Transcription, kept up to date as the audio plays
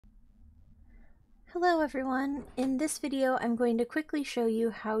Hello everyone! In this video I'm going to quickly show you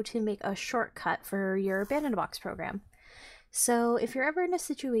how to make a shortcut for your Band-in-a-Box program. So if you're ever in a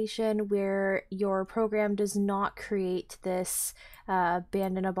situation where your program does not create this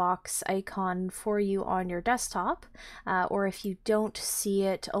Band-in-a-Box icon for you on your desktop, or if you don't see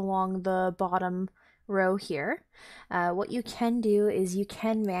it along the bottom row here, what you can do is you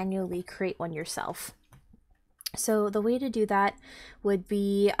can manually create one yourself. So the way to do that would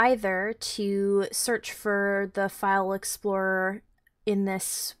be either to search for the File Explorer in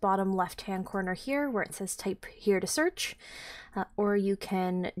this bottom left-hand corner here where it says type here to search, or you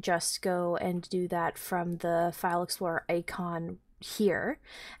can just go and do that from the File Explorer icon here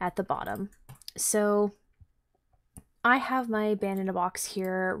at the bottom. So I have my Band-in-a-Box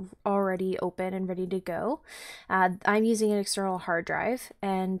here already open and ready to go. I'm using an external hard drive,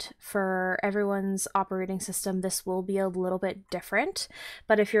 and for everyone's operating system this will be a little bit different,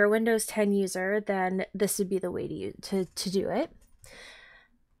 but if you're a Windows 10 user then this would be the way to do it.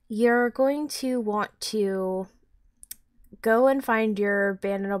 You're going to want to go and find your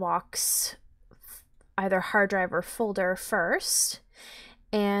Band-in-a-Box either hard drive or folder first,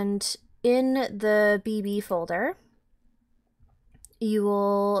 and in the BB folder you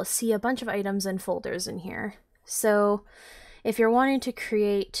will see a bunch of items and folders in here. So if you're wanting to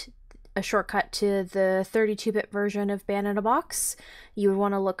create a shortcut to the 32-bit version of Band-in-a-Box, you would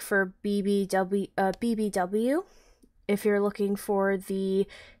want to look for BBW. If you're looking for the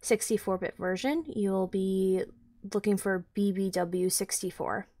 64-bit version, you'll be looking for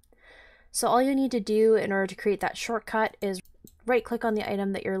BBW64. So all you need to do in order to create that shortcut is right-click on the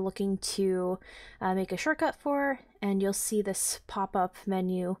item that you're looking to make a shortcut for, and you'll see this pop-up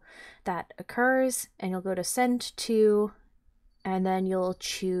menu that occurs, and you'll go to Send To, and then you'll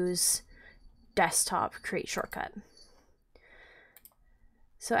choose Desktop Create Shortcut.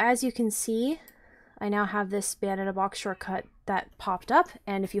 So as you can see, I now have this Band-in-a-Box shortcut that popped up,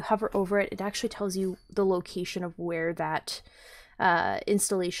 and if you hover over it, it actually tells you the location of where that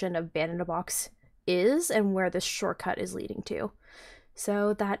installation of Band-in-a-Box is and where this shortcut is leading to.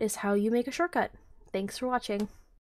 So that is how you make a shortcut. Thanks for watching.